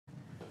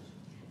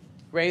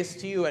Grace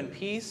to you and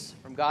peace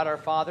from God our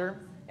Father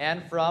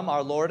and from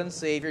our Lord and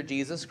Savior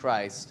Jesus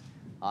Christ.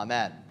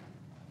 Amen.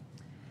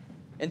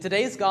 In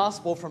today's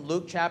gospel from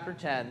Luke chapter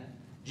 10,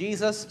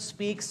 Jesus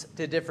speaks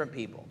to different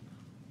people.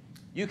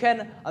 You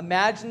can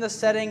imagine the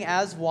setting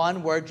as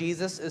one where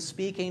Jesus is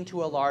speaking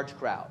to a large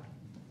crowd.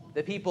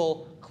 The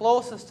people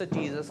closest to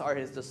Jesus are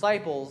his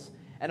disciples,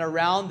 and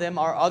around them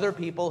are other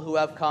people who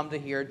have come to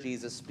hear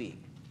Jesus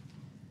speak.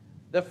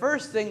 The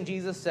first thing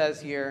Jesus says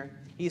here,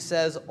 he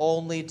says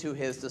only to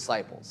his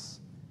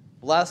disciples.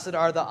 Blessed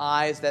are the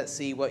eyes that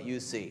see what you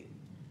see.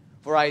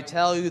 For I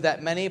tell you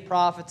that many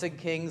prophets and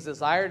kings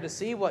desired to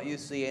see what you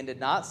see and did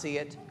not see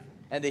it,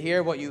 and to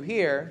hear what you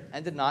hear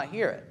and did not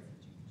hear it.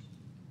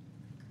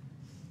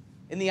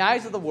 In the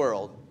eyes of the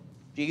world,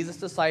 Jesus'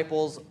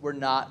 disciples were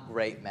not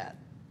great men.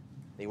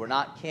 They were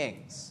not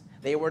kings.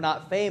 They were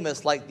not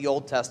famous like the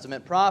Old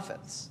Testament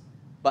prophets.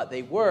 But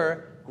they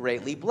were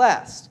greatly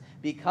blessed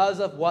because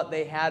of what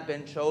they had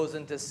been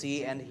chosen to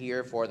see and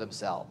hear for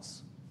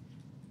themselves.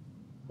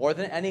 More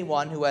than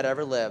anyone who had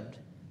ever lived,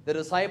 the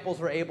disciples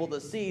were able to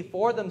see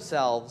for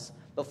themselves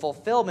the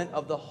fulfillment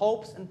of the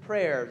hopes and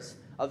prayers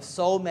of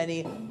so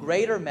many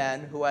greater men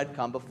who had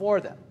come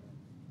before them.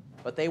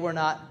 But they were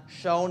not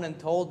shown and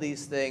told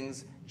these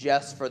things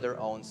just for their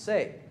own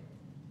sake.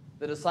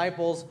 The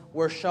disciples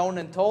were shown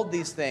and told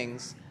these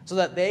things so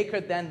that they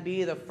could then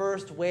be the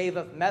first wave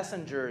of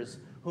messengers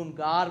whom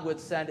God would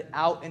send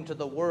out into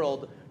the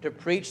world to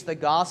preach the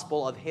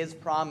gospel of his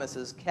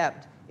promises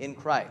kept in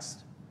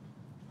Christ.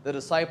 The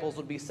disciples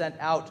would be sent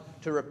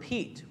out to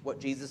repeat what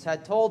Jesus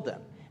had told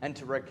them and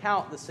to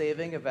recount the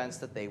saving events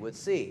that they would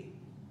see.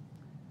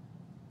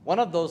 One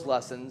of those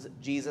lessons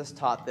Jesus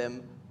taught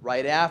them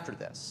right after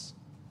this.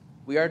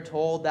 We are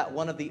told that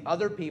one of the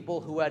other people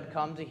who had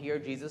come to hear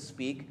Jesus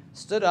speak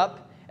stood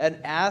up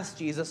and asked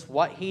Jesus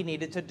what he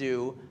needed to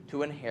do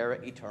to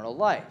inherit eternal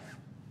life.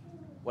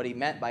 What he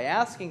meant by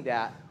asking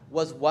that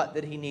was what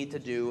did he need to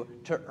do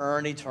to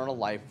earn eternal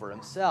life for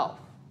himself.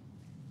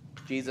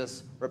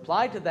 Jesus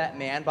replied to that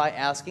man by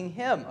asking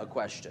him a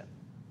question.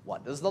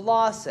 What does the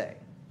law say?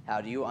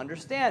 How do you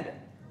understand it?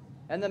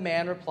 And the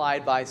man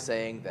replied by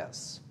saying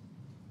this: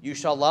 You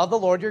shall love the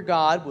Lord your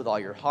God with all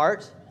your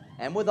heart,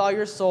 and with all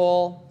your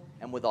soul,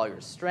 and with all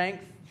your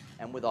strength,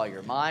 and with all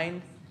your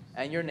mind,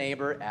 and your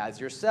neighbor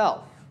as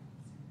yourself.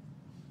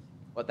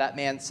 What that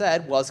man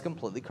said was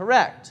completely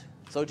correct.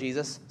 So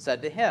Jesus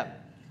said to him,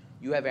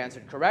 You have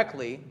answered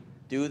correctly.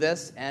 Do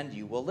this, and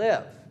you will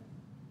live.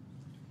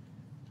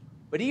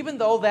 But even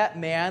though that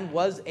man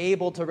was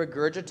able to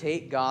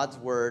regurgitate God's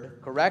word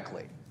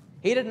correctly,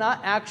 he did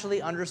not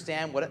actually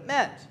understand what it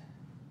meant.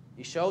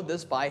 He showed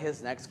this by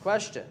his next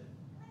question.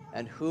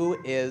 And who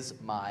is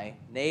my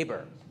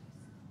neighbor?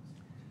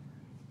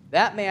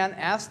 That man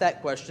asked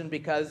that question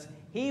because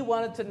he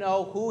wanted to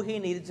know who he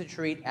needed to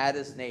treat as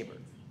his neighbor,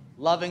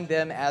 loving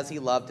them as he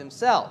loved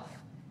himself,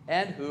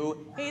 and who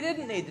he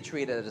didn't need to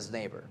treat as his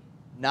neighbor,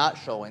 not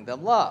showing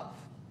them love.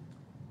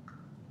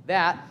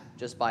 That,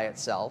 just by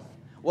itself,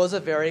 was a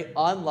very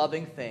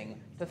unloving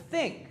thing to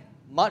think,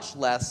 much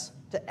less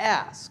to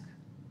ask.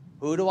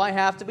 Who do I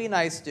have to be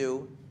nice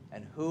to,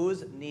 and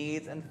whose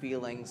needs and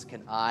feelings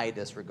can I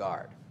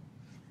disregard?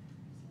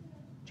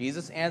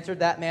 Jesus answered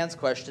that man's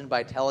question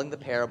by telling the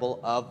parable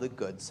of the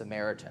Good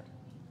Samaritan.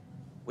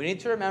 We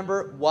need to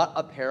remember what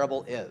a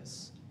parable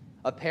is.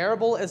 A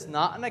parable is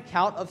not an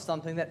account of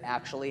something that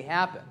actually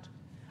happened.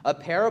 A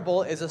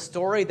parable is a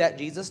story that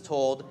Jesus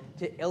told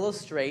to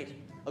illustrate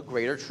a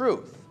greater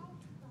truth.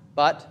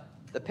 But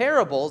the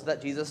parables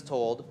that Jesus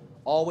told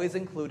always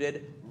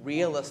included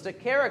realistic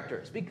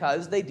characters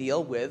because they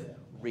deal with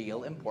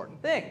real important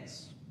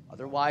things.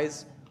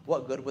 Otherwise,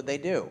 what good would they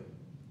do?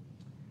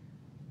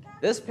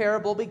 This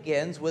parable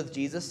begins with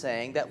Jesus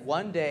saying that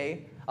one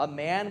day a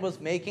man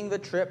was making the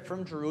trip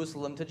from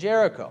Jerusalem to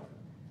Jericho.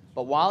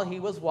 But while he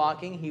was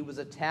walking, he was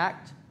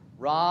attacked,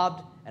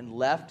 robbed, and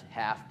left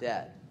half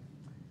dead.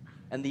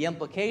 And the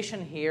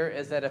implication here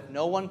is that if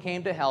no one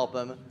came to help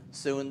him,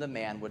 soon the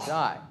man would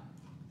die.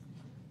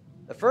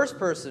 The first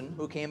person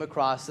who came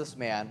across this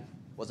man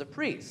was a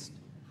priest.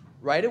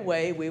 Right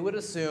away, we would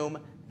assume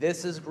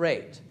this is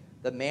great.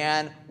 The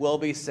man will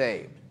be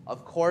saved.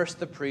 Of course,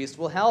 the priest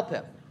will help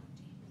him.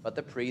 But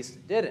the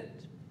priest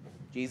didn't.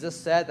 Jesus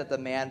said that the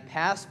man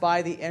passed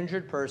by the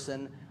injured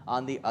person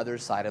on the other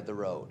side of the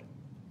road.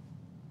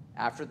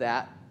 After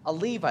that, a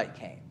Levite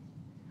came.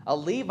 A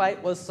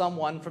Levite was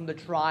someone from the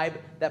tribe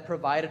that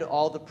provided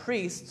all the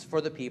priests for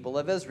the people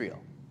of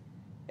Israel.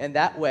 In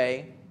that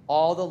way,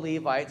 all the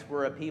Levites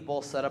were a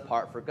people set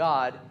apart for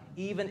God,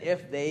 even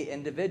if they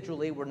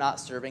individually were not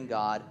serving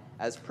God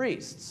as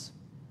priests.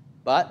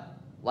 But,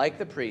 like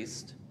the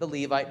priest, the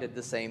Levite did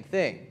the same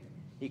thing.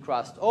 He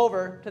crossed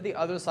over to the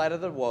other side of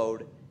the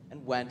road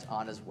and went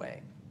on his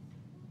way.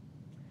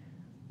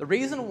 The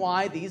reason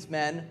why these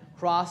men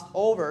crossed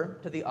over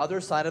to the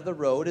other side of the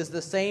road is the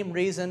same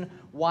reason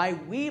why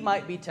we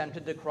might be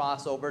tempted to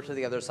cross over to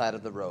the other side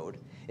of the road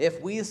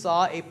if we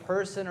saw a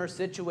person or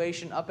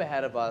situation up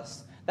ahead of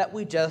us that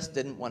we just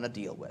didn't want to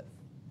deal with.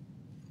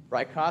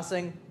 By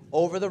crossing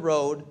over the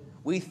road,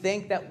 we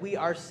think that we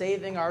are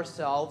saving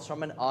ourselves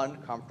from an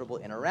uncomfortable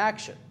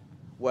interaction,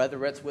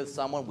 whether it's with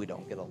someone we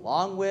don't get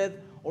along with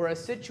or a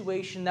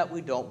situation that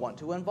we don't want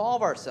to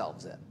involve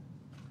ourselves in.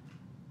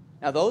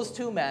 Now, those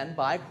two men,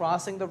 by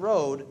crossing the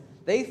road,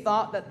 they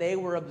thought that they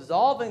were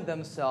absolving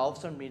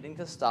themselves from needing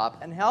to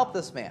stop and help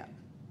this man.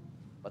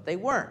 But they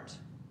weren't.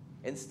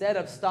 Instead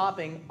of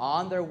stopping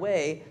on their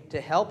way to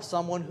help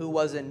someone who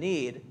was in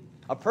need,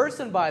 a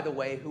person, by the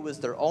way, who was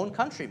their own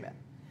countryman,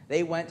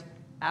 they went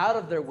out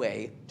of their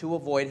way to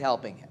avoid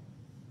helping him.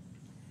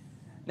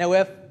 Now,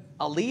 if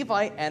a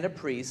Levite and a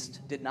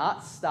priest did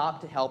not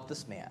stop to help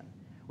this man,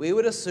 we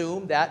would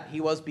assume that he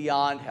was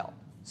beyond help.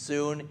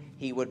 Soon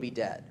he would be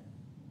dead.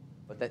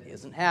 But that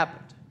isn't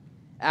happened.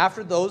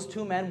 After those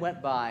two men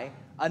went by,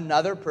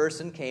 another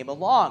person came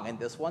along, and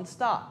this one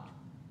stopped.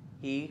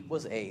 He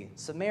was a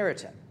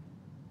Samaritan.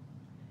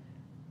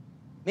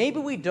 Maybe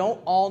we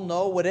don't all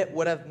know what it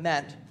would have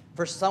meant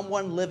for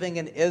someone living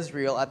in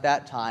Israel at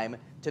that time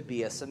to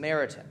be a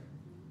Samaritan.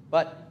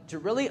 But to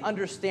really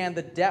understand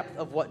the depth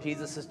of what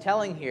Jesus is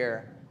telling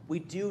here, we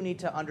do need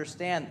to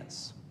understand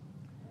this.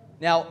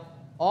 Now,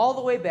 all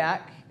the way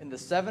back in the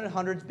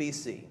 700s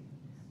BC,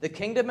 the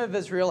kingdom of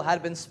Israel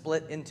had been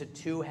split into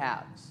two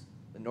halves,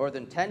 the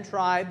northern 10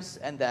 tribes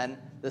and then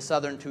the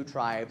southern 2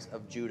 tribes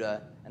of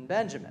Judah and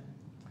Benjamin.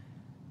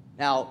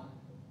 Now,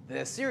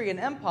 the Assyrian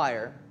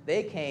Empire,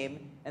 they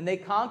came and they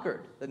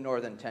conquered the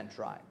northern 10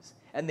 tribes,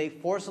 and they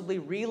forcibly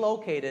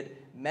relocated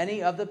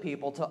many of the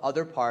people to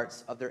other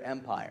parts of their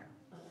empire.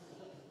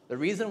 The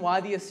reason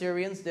why the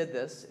Assyrians did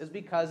this is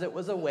because it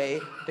was a way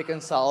to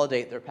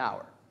consolidate their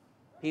power.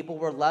 People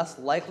were less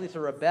likely to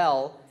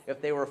rebel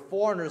if they were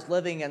foreigners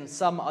living in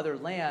some other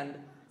land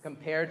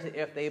compared to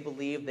if they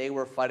believed they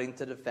were fighting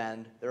to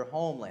defend their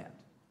homeland.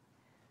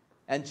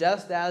 And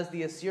just as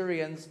the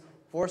Assyrians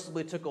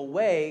forcibly took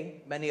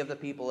away many of the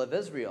people of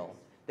Israel,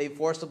 they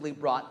forcibly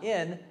brought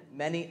in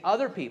many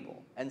other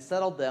people and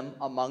settled them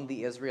among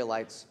the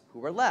Israelites who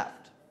were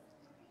left.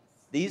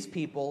 These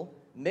people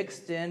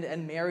mixed in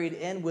and married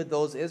in with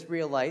those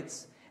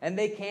Israelites, and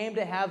they came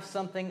to have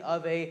something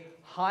of a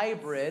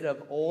hybrid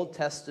of Old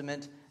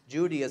Testament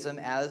Judaism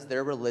as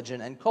their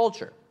religion and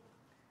culture.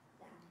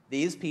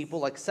 These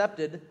people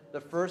accepted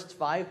the first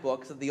 5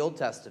 books of the Old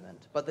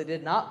Testament, but they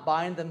did not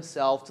bind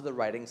themselves to the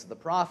writings of the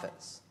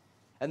prophets.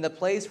 And the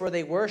place where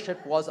they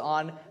worshiped was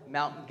on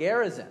Mount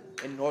Gerizim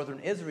in northern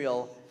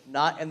Israel,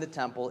 not in the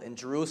temple in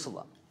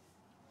Jerusalem.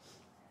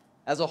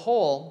 As a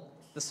whole,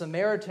 the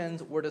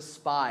Samaritans were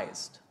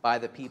despised by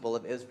the people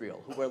of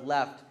Israel who were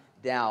left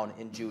down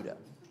in Judah.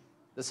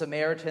 The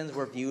Samaritans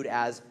were viewed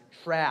as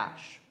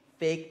trash,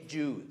 fake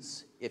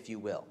Jews, if you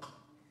will.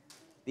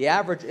 The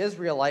average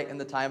Israelite in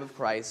the time of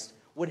Christ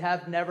would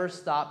have never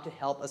stopped to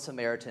help a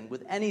Samaritan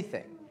with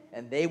anything,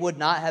 and they would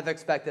not have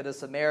expected a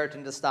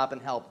Samaritan to stop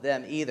and help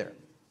them either.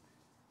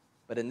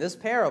 But in this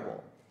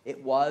parable,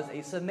 it was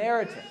a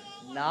Samaritan,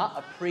 not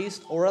a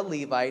priest or a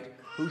Levite,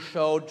 who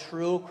showed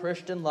true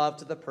Christian love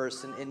to the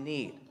person in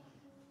need.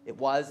 It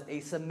was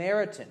a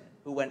Samaritan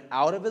who went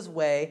out of his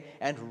way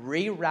and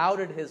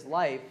rerouted his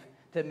life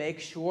to make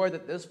sure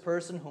that this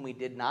person whom he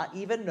did not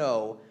even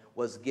know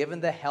was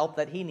given the help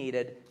that he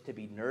needed to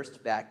be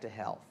nursed back to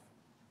health.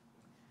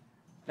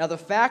 Now, the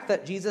fact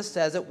that Jesus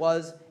says it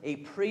was a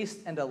priest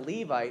and a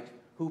Levite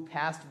who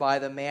passed by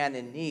the man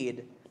in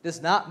need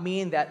does not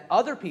mean that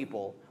other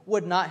people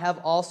would not have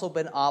also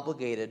been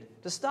obligated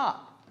to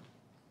stop.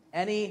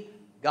 Any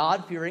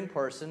God-fearing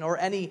person or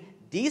any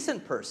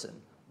decent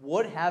person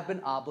would have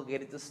been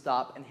obligated to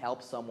stop and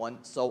help someone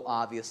so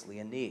obviously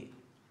in need.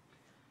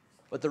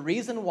 But the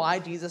reason why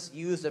Jesus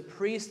used a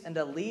priest and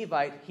a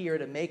Levite here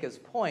to make his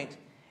point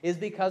is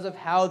because of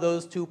how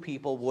those two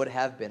people would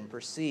have been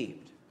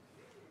perceived.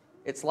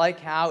 It's like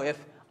how if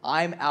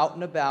I'm out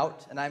and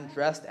about and I'm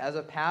dressed as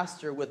a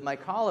pastor with my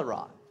collar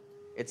on,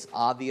 it's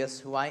obvious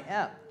who I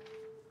am.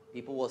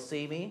 People will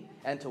see me,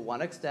 and to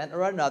one extent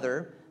or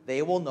another,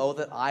 they will know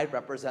that I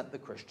represent the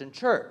Christian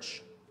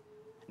church.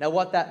 Now,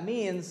 what that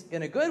means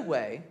in a good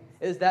way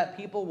is that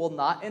people will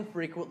not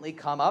infrequently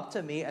come up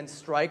to me and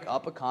strike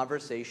up a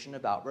conversation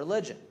about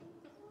religion.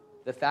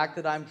 The fact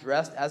that I'm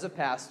dressed as a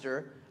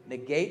pastor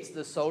negates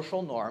the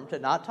social norm to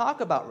not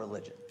talk about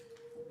religion.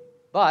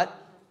 But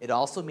it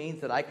also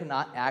means that I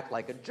cannot act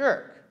like a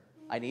jerk.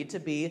 I need to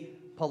be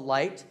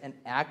polite and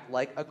act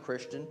like a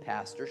Christian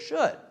pastor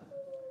should.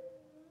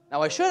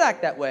 Now, I should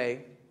act that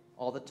way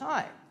all the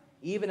time,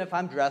 even if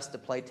I'm dressed to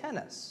play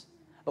tennis.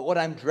 But when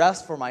I'm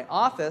dressed for my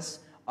office,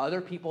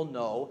 other people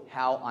know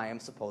how I am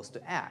supposed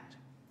to act.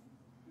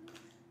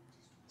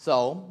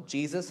 So,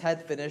 Jesus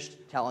had finished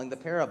telling the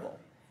parable,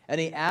 and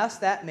he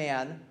asked that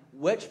man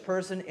which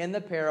person in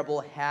the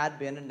parable had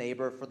been a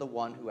neighbor for the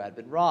one who had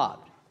been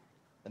robbed.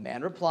 The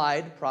man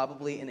replied,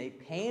 probably in a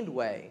pained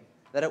way,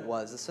 that it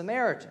was a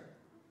Samaritan.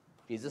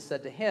 Jesus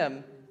said to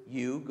him,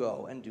 "You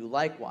go and do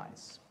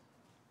likewise."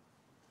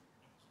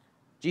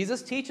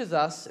 Jesus teaches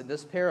us in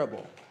this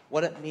parable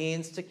what it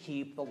means to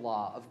keep the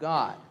law of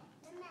God.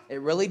 It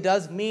really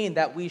does mean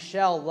that we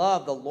shall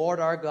love the Lord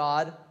our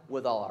God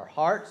with all our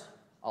heart,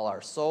 all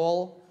our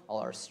soul, all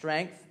our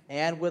strength,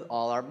 and with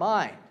all our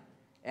mind.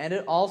 And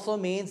it also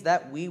means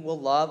that we will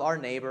love our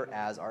neighbor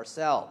as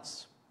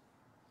ourselves.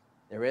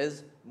 There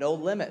is no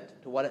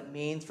limit to what it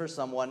means for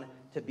someone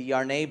to be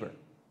our neighbor.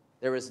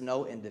 There is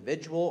no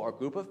individual or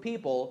group of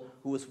people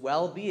whose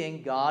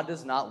well-being God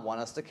does not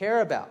want us to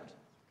care about.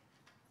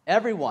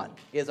 Everyone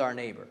is our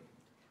neighbor.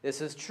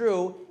 This is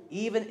true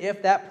even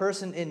if that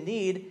person in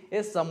need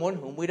is someone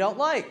whom we don't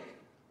like,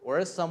 or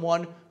is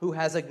someone who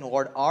has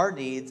ignored our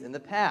needs in the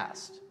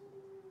past.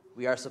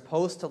 We are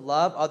supposed to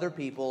love other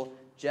people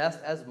just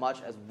as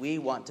much as we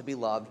want to be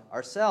loved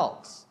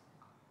ourselves.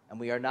 And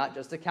we are not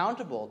just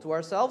accountable to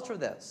ourselves for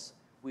this.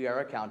 We are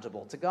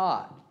accountable to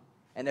God.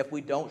 And if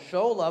we don't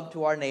show love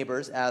to our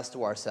neighbors as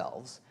to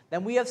ourselves,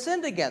 then we have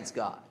sinned against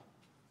God.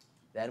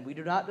 Then we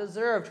do not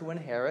deserve to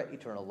inherit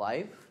eternal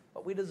life,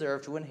 but we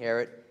deserve to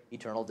inherit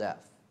eternal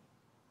death.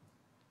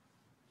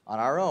 On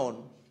our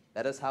own,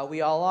 that is how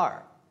we all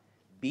are,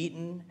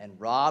 beaten and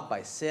robbed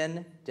by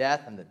sin,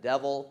 death, and the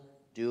devil,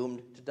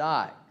 doomed to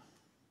die.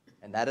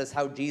 And that is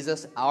how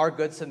Jesus, our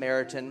Good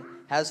Samaritan,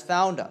 has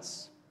found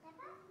us.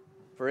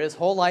 For his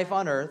whole life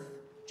on earth,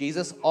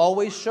 Jesus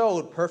always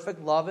showed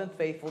perfect love and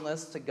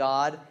faithfulness to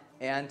God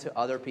and to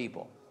other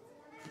people.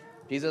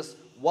 Jesus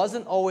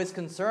wasn't always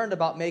concerned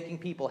about making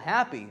people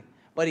happy,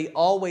 but he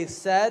always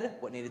said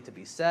what needed to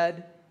be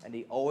said, and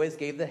he always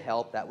gave the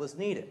help that was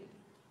needed.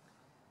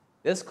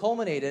 This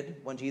culminated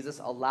when Jesus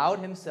allowed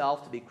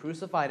himself to be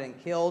crucified and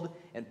killed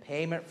in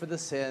payment for the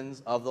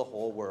sins of the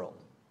whole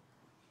world.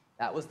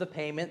 That was the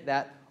payment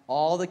that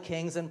all the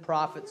kings and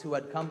prophets who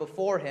had come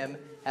before him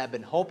had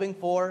been hoping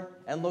for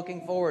and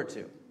looking forward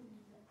to.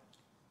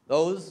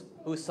 Those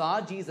who saw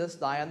Jesus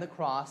die on the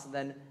cross and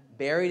then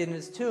buried in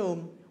his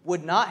tomb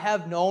would not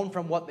have known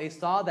from what they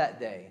saw that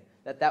day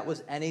that that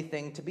was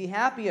anything to be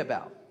happy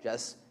about,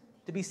 just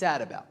to be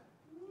sad about.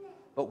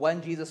 But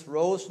when Jesus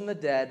rose from the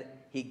dead,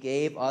 he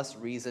gave us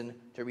reason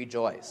to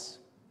rejoice.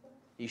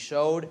 He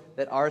showed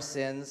that our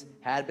sins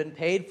had been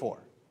paid for.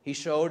 He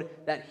showed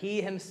that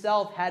he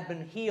himself had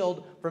been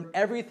healed from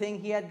everything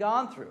he had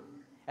gone through,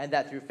 and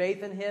that through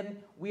faith in him,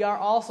 we are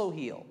also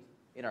healed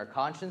in our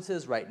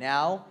consciences right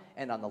now,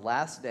 and on the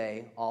last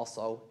day,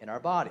 also in our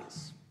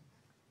bodies.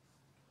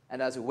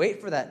 And as we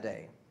wait for that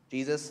day,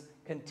 Jesus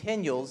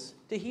continues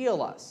to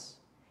heal us.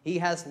 He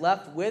has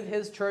left with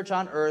his church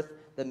on earth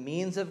the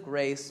means of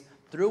grace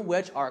through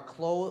which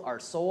our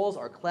souls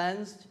are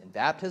cleansed in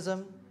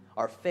baptism,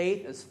 our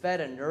faith is fed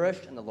and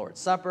nourished in the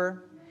Lord's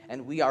Supper,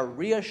 and we are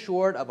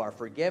reassured of our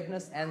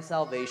forgiveness and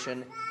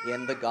salvation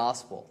in the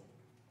gospel.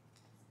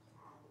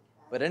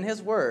 But in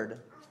his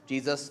word,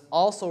 Jesus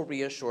also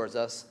reassures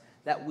us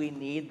that we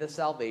need the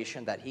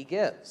salvation that he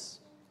gives.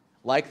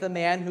 Like the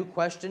man who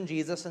questioned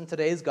Jesus in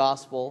today's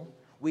gospel,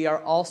 we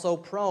are also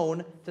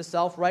prone to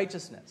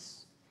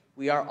self-righteousness.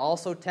 We are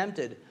also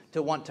tempted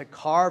to want to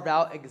carve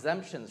out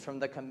exemptions from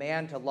the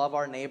command to love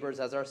our neighbors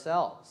as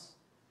ourselves.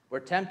 We're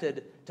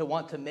tempted to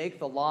want to make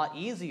the law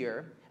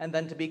easier and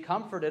then to be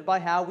comforted by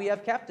how we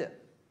have kept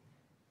it.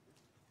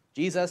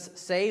 Jesus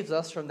saves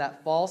us from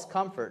that false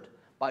comfort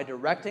by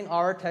directing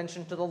our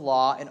attention to the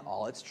law in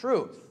all its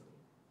truth.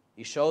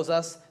 He shows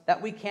us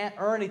that we can't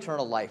earn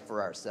eternal life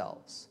for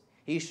ourselves.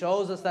 He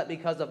shows us that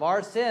because of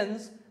our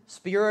sins,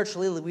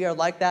 spiritually we are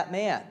like that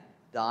man,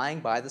 dying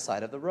by the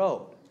side of the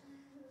road.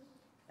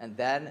 And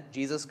then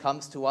Jesus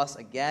comes to us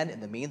again in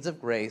the means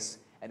of grace,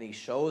 and he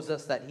shows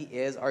us that he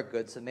is our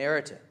Good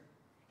Samaritan.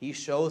 He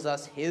shows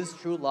us his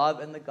true love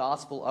in the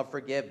gospel of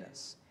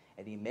forgiveness,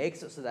 and he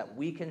makes it so that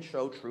we can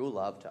show true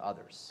love to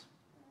others.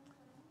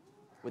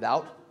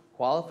 Without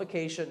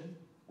qualification,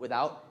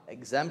 without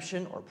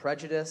exemption or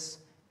prejudice,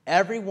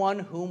 everyone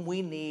whom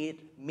we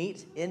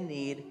meet in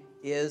need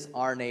is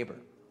our neighbor.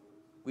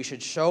 We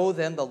should show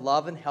them the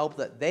love and help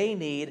that they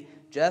need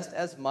just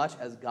as much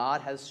as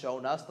God has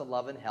shown us the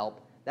love and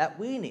help that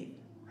we need.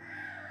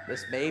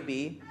 This may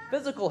be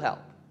physical help.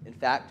 In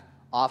fact,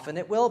 often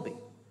it will be,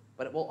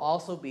 but it will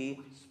also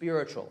be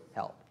spiritual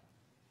help.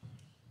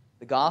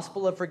 The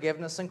gospel of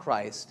forgiveness in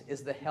Christ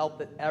is the help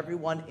that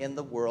everyone in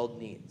the world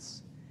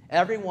needs.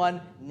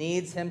 Everyone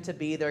needs him to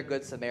be their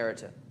Good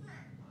Samaritan.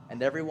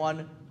 And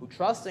everyone who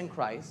trusts in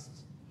Christ,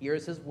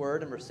 hears his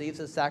word, and receives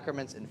his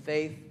sacraments in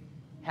faith,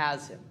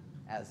 has him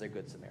as their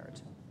Good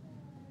Samaritan.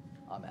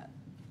 Amen.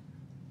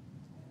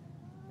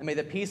 And may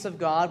the peace of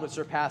God, which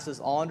surpasses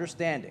all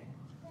understanding,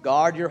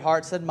 guard your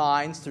hearts and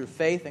minds through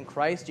faith in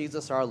Christ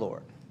Jesus our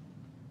Lord.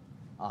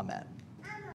 Amen.